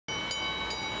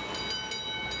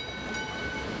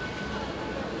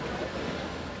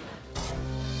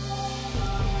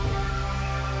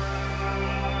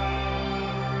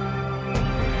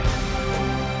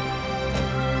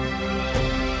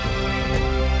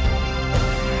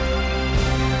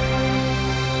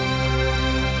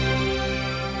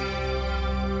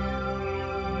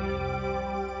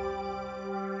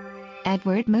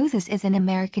Edward Moses is an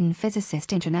American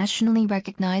physicist internationally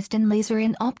recognized in laser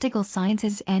and optical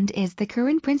sciences and is the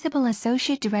current Principal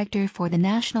Associate Director for the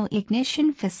National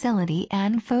Ignition Facility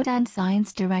and Photon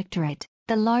Science Directorate,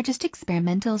 the largest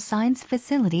experimental science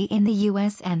facility in the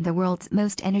U.S. and the world's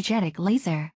most energetic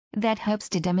laser, that hopes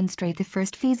to demonstrate the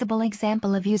first feasible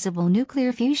example of usable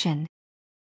nuclear fusion.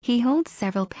 He holds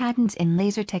several patents in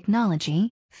laser technology,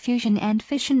 fusion and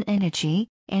fission energy,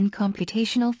 and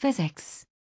computational physics.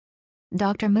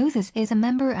 Dr. Moses is a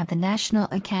member of the National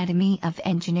Academy of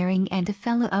Engineering and a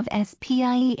Fellow of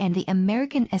SPIE and the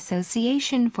American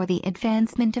Association for the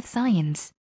Advancement of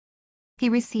Science. He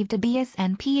received a B.S.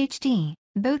 and Ph.D.,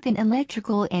 both in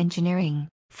electrical engineering,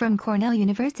 from Cornell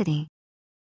University.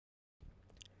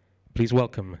 Please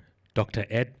welcome Dr.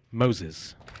 Ed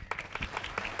Moses.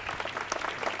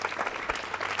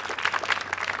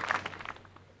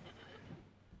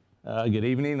 Good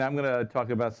evening. I'm going to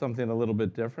talk about something a little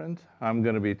bit different. I'm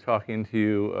going to be talking to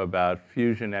you about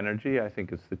fusion energy. I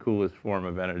think it's the coolest form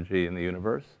of energy in the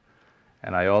universe.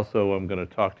 And I also am going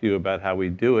to talk to you about how we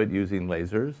do it using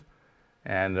lasers.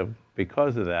 And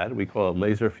because of that, we call it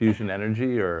laser fusion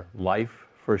energy, or LIFE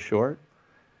for short.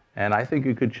 And I think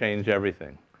it could change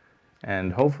everything.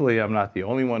 And hopefully I'm not the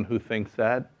only one who thinks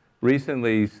that.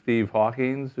 Recently, Steve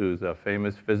Hawking, who's a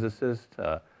famous physicist,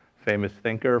 famous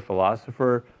thinker,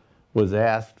 philosopher, was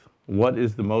asked what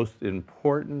is the most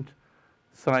important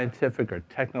scientific or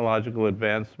technological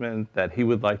advancement that he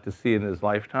would like to see in his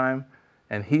lifetime.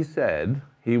 And he said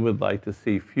he would like to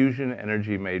see fusion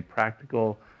energy made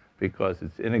practical because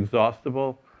it's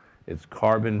inexhaustible, it's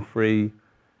carbon-free,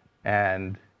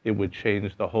 and it would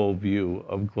change the whole view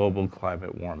of global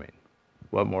climate warming.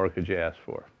 What more could you ask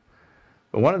for?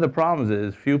 But one of the problems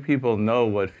is few people know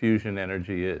what fusion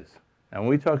energy is. And when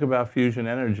we talk about fusion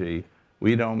energy,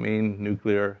 we don't mean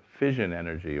nuclear fission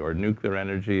energy or nuclear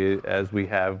energy as we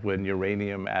have when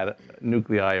uranium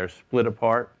nuclei are split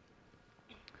apart.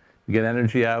 We get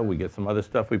energy out, we get some other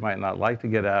stuff we might not like to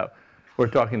get out. We're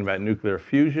talking about nuclear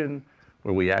fusion,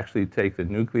 where we actually take the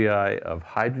nuclei of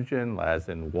hydrogen, as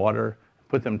in water,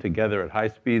 put them together at high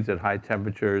speeds, at high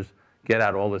temperatures, get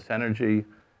out all this energy,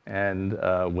 and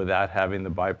without having the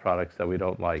byproducts that we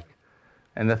don't like.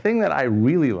 And the thing that I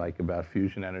really like about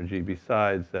fusion energy,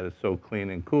 besides that it's so clean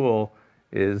and cool,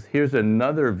 is here's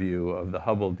another view of the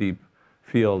Hubble Deep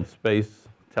Field Space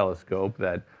Telescope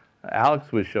that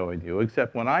Alex was showing you,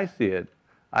 except when I see it,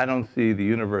 I don't see the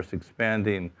universe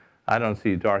expanding. I don't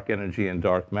see dark energy and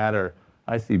dark matter.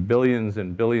 I see billions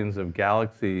and billions of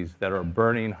galaxies that are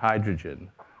burning hydrogen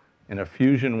in a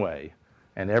fusion way.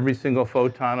 And every single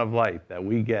photon of light that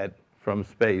we get from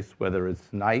space, whether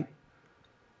it's night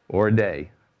or day,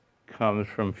 comes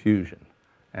from fusion.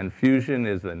 And fusion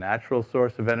is the natural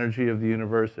source of energy of the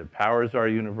universe. It powers our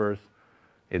universe.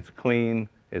 It's clean.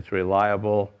 It's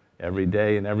reliable. Every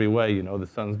day in every way, you know the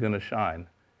sun's going to shine.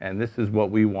 And this is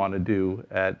what we want to do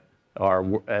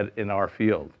in our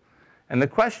field. And the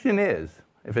question is,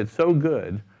 if it's so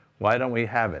good, why don't we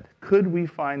have it? Could we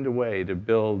find a way to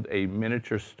build a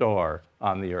miniature star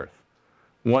on the Earth?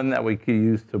 One that we could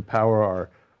use to power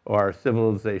our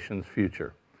civilization's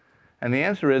future? And the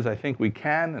answer is, I think we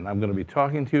can, and I'm going to be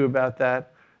talking to you about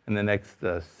that in the next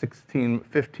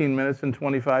 15 minutes and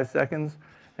 25 seconds.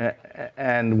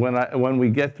 And when we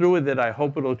get through with it, I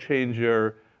hope it'll change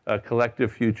your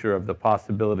collective future of the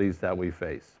possibilities that we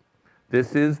face.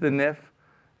 This is the NIF.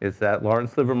 It's at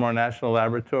Lawrence Livermore National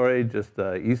Laboratory, just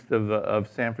east of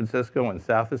San Francisco and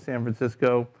south of San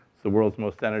Francisco. It's the world's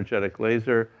most energetic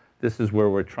laser. This is where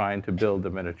we're trying to build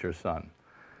a miniature sun.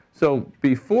 So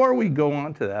before we go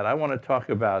on to that, I want to talk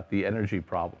about the energy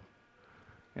problem.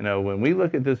 You know, when we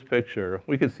look at this picture,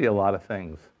 we can see a lot of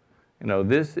things. You know,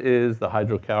 this is the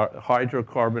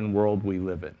hydrocarbon world we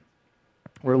live in.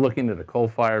 We're looking at a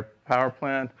coal-fired power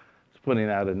plant. It's putting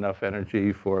out enough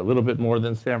energy for a little bit more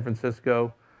than San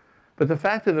Francisco. But the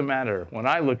fact of the matter, when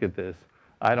I look at this,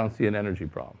 I don't see an energy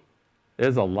problem.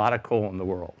 There's a lot of coal in the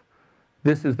world.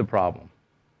 This is the problem.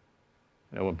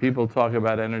 You know, when people talk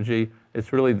about energy,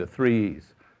 it's really the three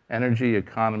E's: energy,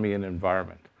 economy, and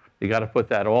environment. You got to put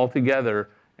that all together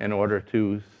in order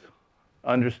to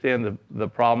understand the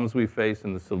problems we face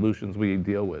and the solutions we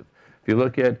deal with. If you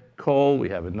look at coal, we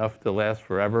have enough to last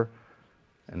forever,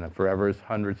 and then forever is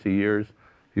hundreds of years.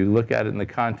 If you look at it in the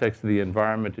context of the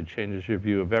environment, it changes your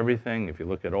view of everything. If you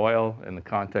look at oil in the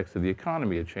context of the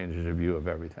economy, it changes your view of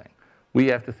everything. We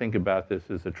have to think about this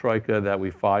as a troika that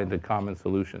we find a common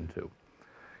solution to.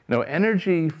 You know,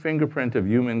 energy fingerprint of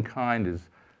humankind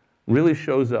really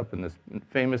shows up in this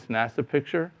famous NASA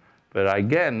picture, but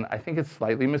again, I think it's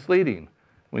slightly misleading.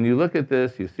 When you look at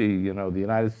this, you see, you know, the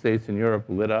United States and Europe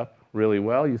lit up really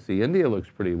well. You see India looks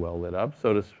pretty well lit up,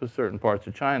 so does certain parts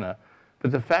of China.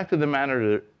 But the fact of the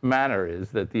matter is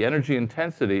that the energy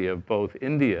intensity of both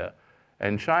India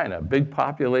and China, big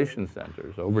population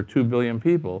centers, over 2 billion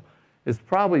people, is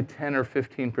probably 10 or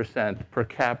 15% per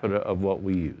capita of what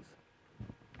we use.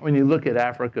 When you look at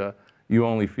Africa, you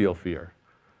only feel fear,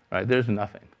 right? There's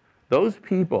nothing. Those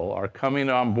people are coming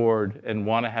on board and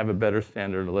want to have a better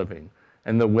standard of living.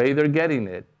 And the way they're getting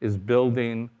it is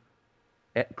building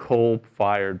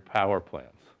coal-fired power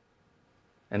plants.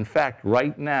 In fact,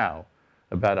 right now,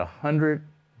 about 100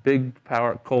 big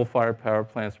coal-fired power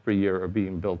plants per year are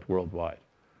being built worldwide.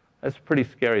 That's a pretty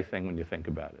scary thing when you think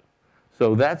about it.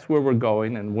 So that's where we're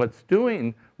going, and what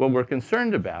we're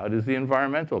concerned about is the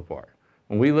environmental part.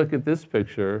 When we look at this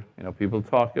picture, people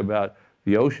talk about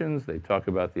the oceans, they talk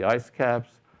about the ice caps,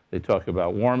 they talk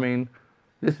about warming.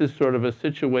 This is sort of a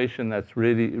situation that's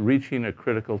really reaching a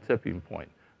critical tipping point.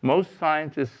 Most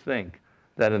scientists think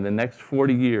that in the next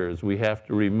 40 years, we have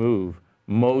to remove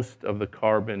most of the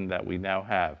carbon that we now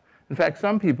have. In fact,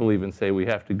 some people even say we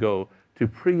have to go to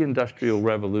pre-industrial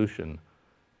revolution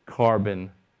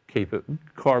carbon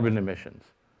emissions.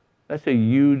 That's a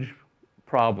huge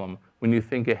problem when you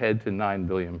think ahead to 9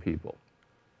 billion people.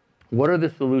 What are the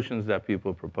solutions that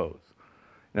people propose?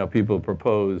 People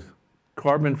propose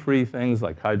carbon-free things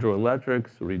like hydroelectrics,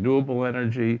 renewable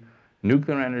energy,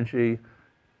 nuclear energy.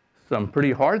 Some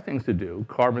pretty hard things to do,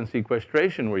 carbon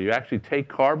sequestration, where you actually take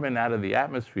carbon out of the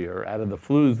atmosphere, out of the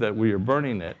flues that we are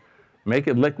burning it, make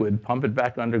it liquid, pump it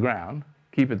back underground,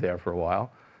 keep it there for a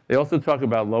while. They also talk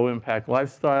about low-impact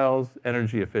lifestyles,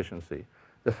 energy efficiency.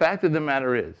 The fact of the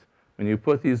matter is, when you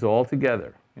put these all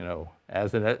together,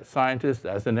 as a scientist,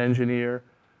 as an engineer,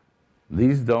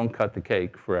 these don't cut the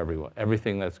cake for everyone,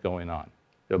 everything that's going on.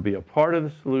 They'll be a part of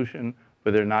the solution,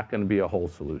 but they're not going to be a whole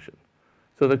solution.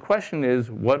 So the question is,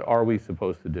 what are we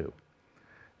supposed to do?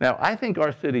 Now, I think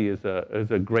our city is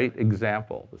a great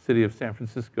example, the city of San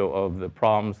Francisco, of the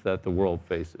problems that the world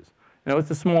faces.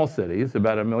 It's a small city. It's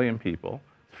about 1 million people.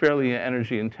 It's fairly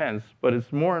energy intense, but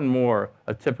it's more and more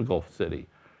a typical city.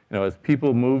 As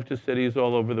people move to cities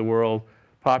all over the world,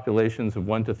 populations of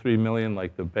 1 to 3 million,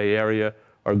 like the Bay Area,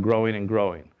 are growing and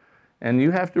growing. And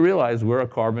you have to realize we're a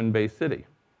carbon-based city.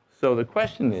 So the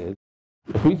question is,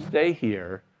 if we stay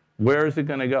here, where is it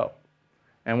going to go?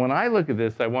 And when I look at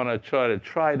this, I want to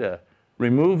try to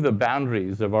remove the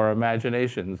boundaries of our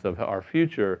imaginations of our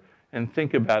future and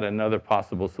think about another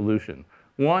possible solution.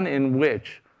 One in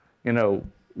which,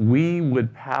 we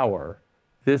would power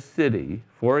this city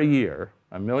for a year,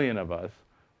 1 million of us,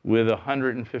 with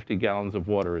 150 gallons of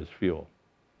water as fuel.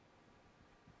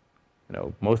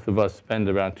 Most of us spend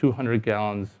around 200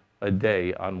 gallons a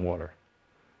day on water.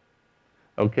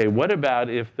 Okay, what about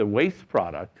if the waste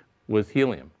product was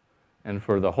helium? And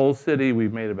for the whole city,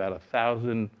 we've made about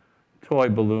 1,000 toy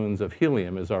balloons of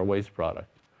helium as our waste product.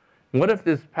 What if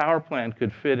this power plant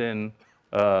could fit in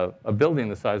a building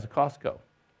the size of Costco?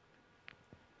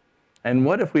 And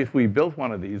what if we built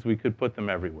one of these, we could put them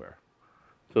everywhere?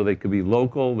 So they could be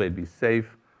local, they'd be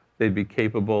safe, they'd be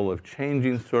capable of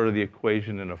changing sort of the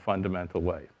equation in a fundamental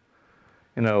way.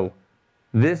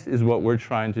 This is what we're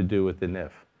trying to do with the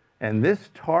NIF. And this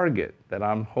target that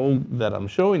I'm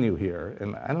showing you here,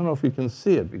 and I don't know if you can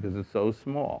see it because it's so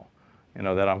small,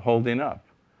 that I'm holding up,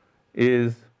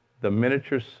 is the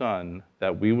miniature sun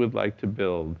that we would like to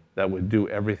build that would do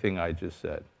everything I just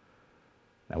said.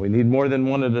 Now, we need more than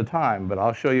one at a time, but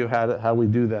I'll show you how we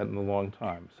do that in a long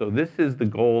time. So this is the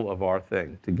goal of our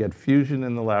thing, to get fusion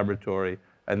in the laboratory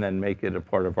and then make it a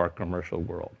part of our commercial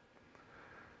world.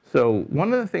 So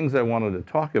one of the things I wanted to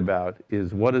talk about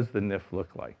is, what does the NIF look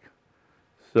like?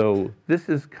 So this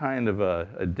is kind of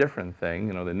a different thing.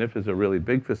 The NIF is a really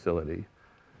big facility.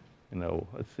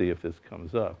 Let's see if this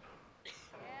comes up.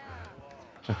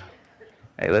 Yeah.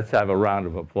 Hey, let's have a round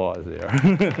of applause there.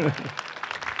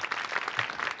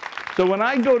 So when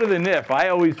I go to the NIF, I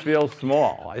always feel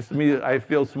small. I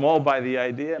feel small by the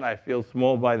idea, and I feel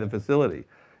small by the facility.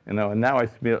 And now I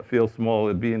feel small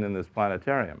at being in this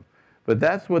planetarium. But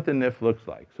that's what the NIF looks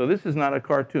like. So this is not a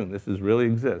cartoon. This really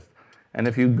exists. And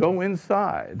if you go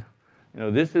inside,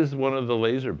 this is one of the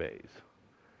laser bays.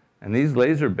 And these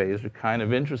laser bays are kind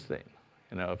of interesting.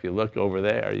 If you look over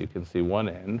there, you can see one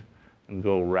end and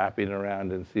go wrapping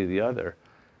around and see the other.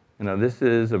 This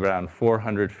is around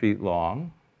 400 feet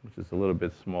long, which is a little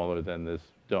bit smaller than this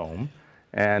dome.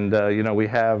 And we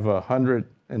have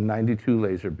 192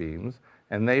 laser beams,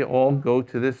 and they all go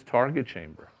to this target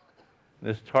chamber.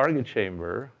 This target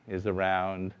chamber is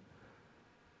around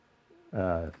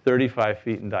 35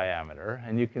 feet in diameter.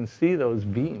 And you can see those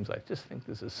beams. I just think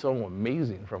this is so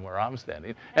amazing from where I'm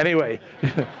standing. Anyway,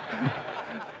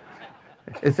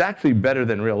 it's actually better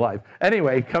than real life.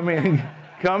 Anyway,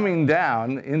 coming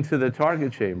down into the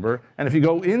target chamber. And if you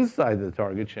go inside the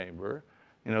target chamber,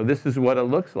 this is what it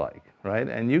looks like, right?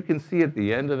 And you can see at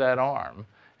the end of that arm,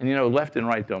 and left and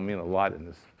right don't mean a lot in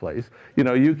this place.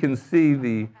 You can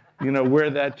see where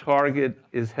that target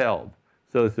is held.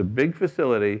 So it's a big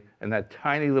facility, and that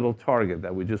tiny little target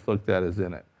that we just looked at is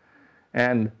in it.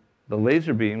 And the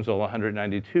laser beams, all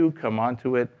 192, come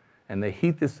onto it, and they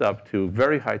heat this up to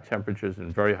very high temperatures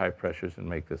and very high pressures and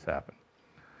make this happen.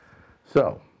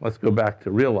 So let's go back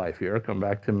to real life here, come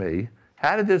back to me.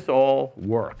 How did this all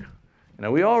work?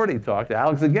 We already talked.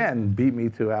 Alex, again, beat me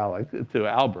to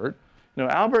Albert.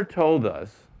 Albert told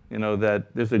us, that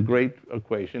there's a great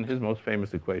equation, his most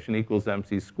famous equation, equals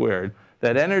mc squared,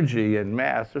 that energy and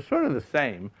mass are sort of the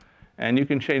same, and you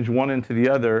can change one into the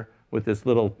other with this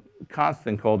little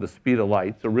constant called the speed of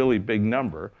light. It's a really big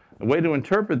number. The way to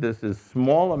interpret this is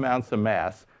small amounts of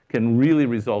mass can really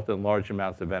result in large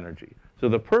amounts of energy. So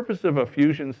the purpose of a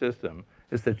fusion system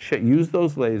is to use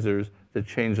those lasers to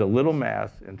change a little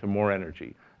mass into more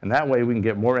energy. And that way we can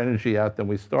get more energy out than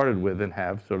we started with and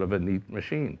have sort of a neat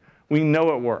machine. We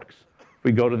know it works. If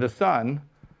we go to the sun,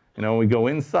 we go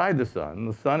inside the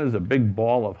sun is a big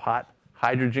ball of hot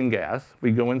hydrogen gas. If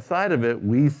we go inside of it,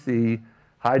 we see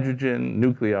hydrogen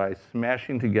nuclei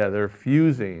smashing together,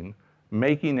 fusing,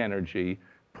 making energy,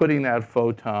 putting out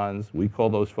photons. We call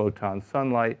those photons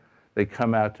sunlight. They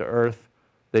come out to Earth.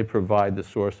 They provide the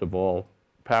source of all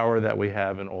power that we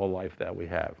have and all life that we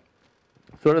have.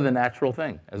 Sort of the natural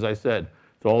thing. As I said,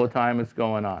 it's all the time it's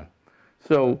going on.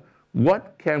 So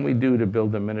what can we do to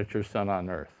build a miniature sun on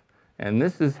Earth? And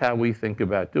this is how we think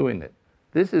about doing it.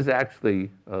 This is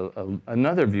actually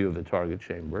another view of the target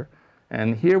chamber.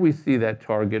 And here we see that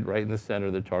target right in the center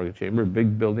of the target chamber,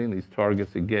 big building. These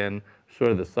targets, again,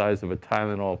 sort of the size of a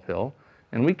Tylenol pill.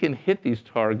 And we can hit these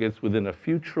targets within a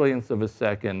few trillionths of a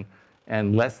second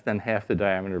and less than half the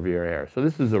diameter of your air. So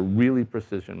this is a really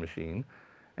precision machine.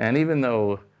 And even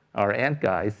though our ant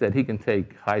guy said he can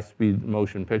take high-speed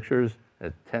motion pictures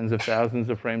at tens of thousands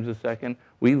of frames a second,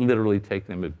 we literally take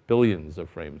them at billions of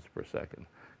frames per second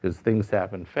because things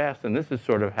happen fast. And this is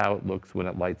sort of how it looks when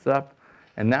it lights up.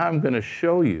 And now I'm going to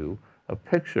show you a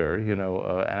picture,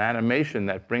 an animation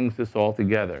that brings this all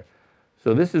together.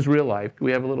 So this is real life. Do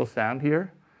we have a little sound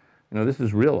here? This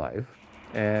is real life.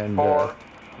 And 4,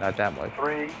 not that much.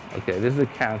 3. Okay, this is a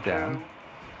countdown.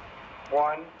 2,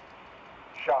 1,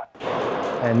 shot.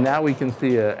 And now we can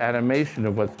see an animation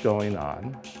of what's going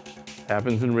on.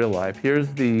 Happens in real life.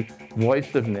 Here's the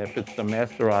voice of NIF. It's the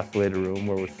master oscillator room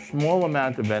where a small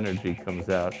amount of energy comes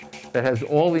out that has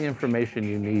all the information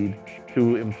you need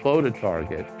to implode a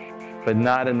target, but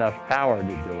not enough power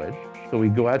to do it. So we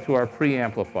go out to our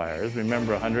preamplifiers.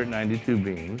 Remember, 192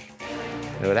 beams.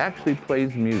 It actually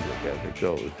plays music as it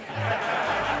goes.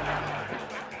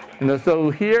 So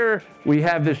here we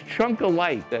have this chunk of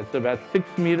light that's about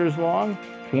 6 meters long,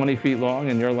 20 feet long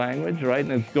in your language, right?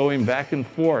 And it's going back and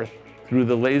forth through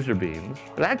the laser beams.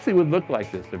 It actually would look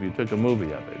like this if you took a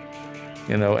movie of it,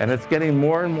 and it's getting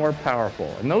more and more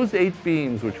powerful. And those 8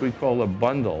 beams, which we call a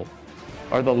bundle,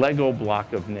 are the Lego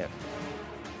block of NIF.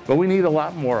 But we need a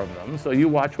lot more of them, so you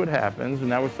watch what happens, and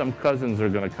now some cousins are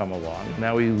going to come along.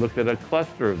 Now we look at a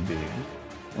cluster of beams,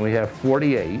 and we have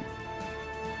 48.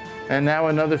 And now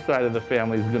another side of the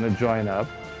family is going to join up.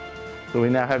 So we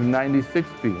now have 96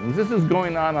 beams. This is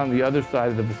going on the other side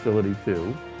of the facility,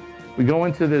 too. We go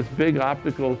into this big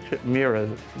optical mirror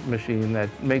machine that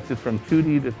makes it from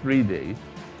 2D to 3D.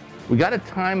 We got to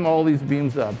time all these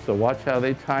beams up, so watch how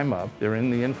they time up. They're in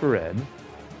the infrared.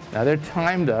 Now they're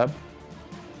timed up.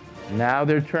 Now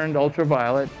they're turned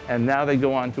ultraviolet, and now they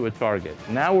go on to a target.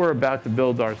 Now we're about to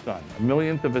build our sun. A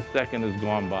millionth of a second has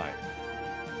gone by.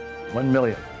 1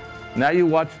 millionth. Now you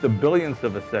watch the billionth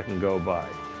of a second go by.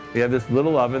 We have this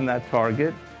little oven, that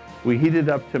target. We heat it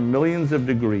up to millions of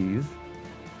degrees.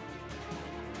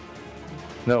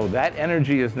 No, that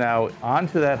energy is now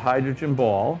onto that hydrogen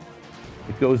ball.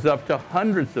 It goes up to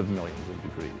hundreds of millions of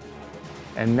degrees.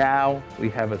 And now we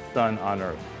have a sun on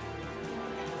Earth.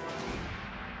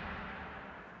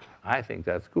 I think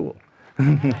that's cool.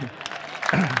 Okay.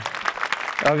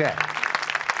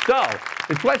 So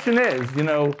the question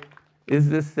is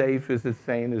this safe? Is it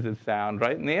sane? Is it sound,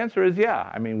 right? And the answer is yeah.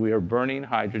 I mean, we are burning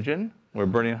hydrogen. We're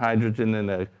burning hydrogen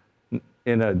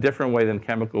in a different way than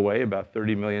chemical way, about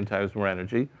 30 million times more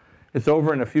energy. It's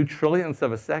over in a few trillionths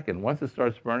of a second. Once it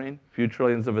starts burning, a few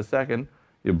trillionths of a second,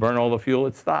 you burn all the fuel,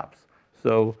 it stops.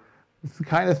 So it's the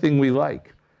kind of thing we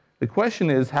like. The question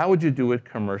is, how would you do it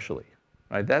commercially?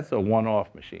 Right? That's a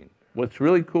one-off machine. What's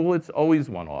really cool, it's always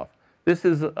one-off. This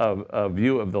is a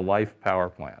view of the life power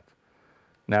plant.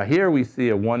 Now here we see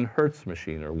a 1 hertz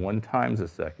machine, or 1 times a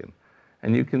second.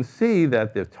 And you can see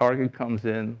that the target comes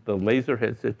in, the laser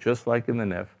hits it, just like in the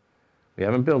NIF. We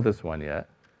haven't built this one yet.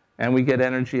 And we get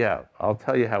energy out. I'll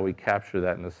tell you how we capture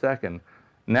that in a second.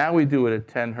 Now we do it at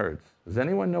 10 hertz. Does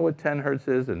anyone know what 10 hertz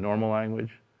is in normal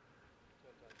language?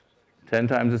 10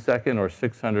 times a second, or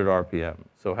 600 RPM.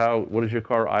 So what is your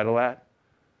car idle at?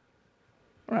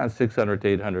 Around 600 to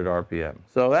 800 RPM.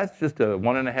 So that's just a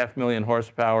 1.5 million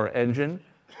horsepower engine,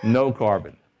 no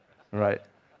carbon, right?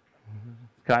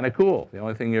 Kind of cool. The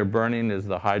only thing you're burning is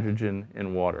the hydrogen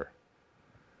in water.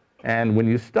 And when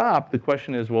you stop, the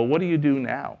question is, well, what do you do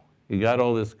now? You got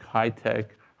all this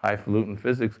high-tech, highfalutin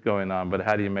physics going on, but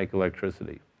how do you make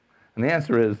electricity? And the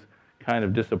answer is kind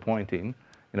of disappointing.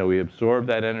 You know, we absorb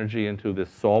that energy into this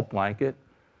salt blanket.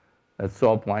 That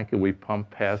salt blanket we pump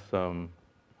past some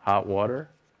hot water.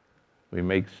 We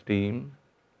make steam.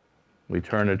 We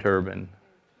turn a turbine.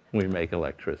 We make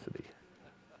electricity.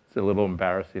 It's a little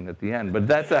embarrassing at the end, but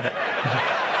that's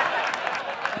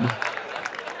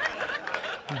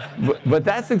but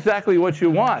that's exactly what you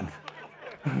want,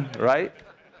 right?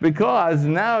 Because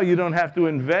now you don't have to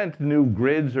invent new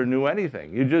grids or new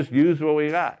anything. You just use what we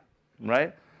got,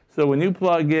 right? So when you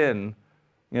plug in,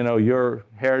 you know, your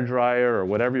hair dryer or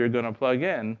whatever you're going to plug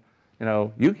in, you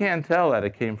know, you can't tell that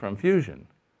it came from fusion.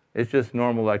 It's just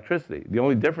normal electricity. The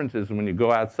only difference is when you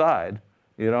go outside,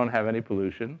 you don't have any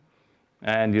pollution,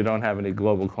 and you don't have any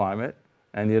global climate,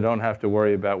 and you don't have to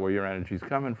worry about where your energy is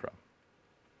coming from.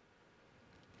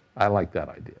 I like that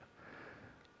idea.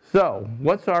 So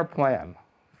what's our plan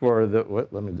for the,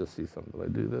 let me just see something. Did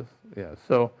I do this? Yeah,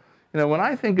 so, you know, when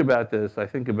I think about this, I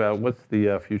think about what's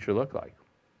the future look like.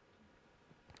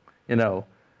 You know,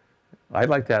 I'd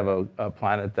like to have a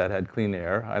planet that had clean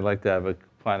air. I'd like to have a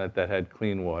planet that had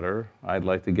clean water. I'd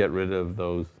like to get rid of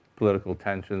those political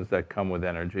tensions that come with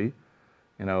energy.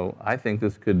 You know, I think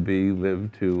this could be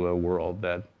lived to a world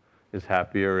that is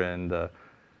happier and,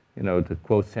 you know, to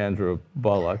quote Sandra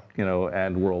Bullock, you know,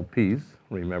 and world peace.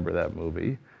 Remember that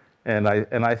movie. And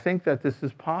I think that this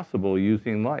is possible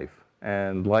using life.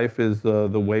 And life is the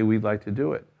way we'd like to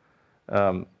do it.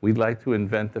 We'd like to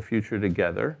invent the future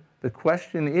together. The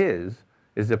question is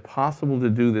it possible to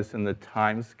do this in the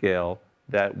time scale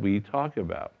that we talk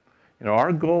about? You know,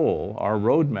 our goal, our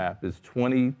roadmap is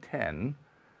 2010,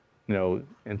 you know,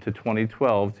 into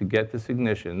 2012 to get this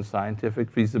ignition, scientific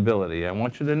feasibility. I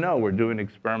want you to know we're doing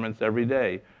experiments every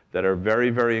day that are very,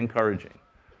 very encouraging.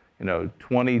 You know,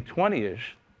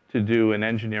 2020-ish to do an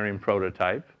engineering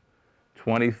prototype,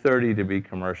 2030 to be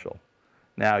commercial.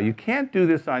 Now, you can't do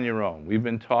this on your own. We've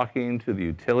been talking to the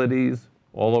utilities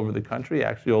all over the country,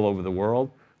 actually all over the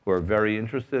world, who are very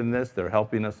interested in this. They're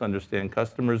helping us understand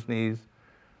customers' needs.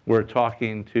 We're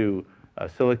talking to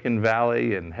Silicon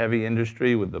Valley and heavy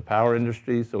industry with the power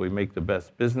industry, so we make the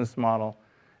best business model.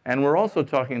 And we're also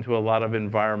talking to a lot of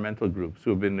environmental groups who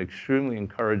have been extremely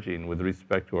encouraging with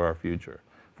respect to our future.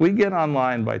 If we get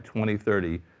online by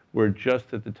 2030, we're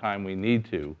just at the time we need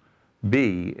to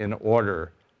be in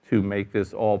order to make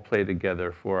this all play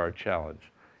together for our challenge.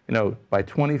 You know, by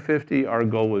 2050, our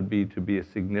goal would be to be a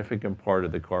significant part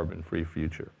of the carbon-free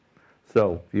future.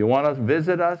 So if you want to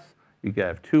visit us, you can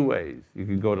have 2 ways. You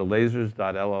can go to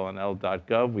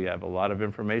lasers.lnl.gov. We have a lot of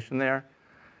information there.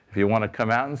 If you want to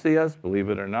come out and see us, believe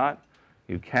it or not,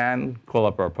 you can call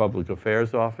up our public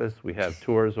affairs office. We have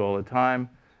tours all the time,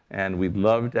 and we'd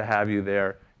love to have you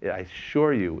there. I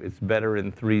assure you, it's better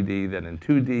in 3D than in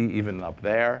 2D, even up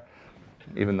there,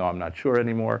 even though I'm not sure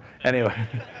anymore. Anyway,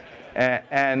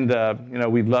 and you know,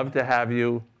 we'd love to have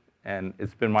you, and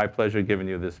it's been my pleasure giving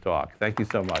you this talk. Thank you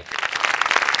so much.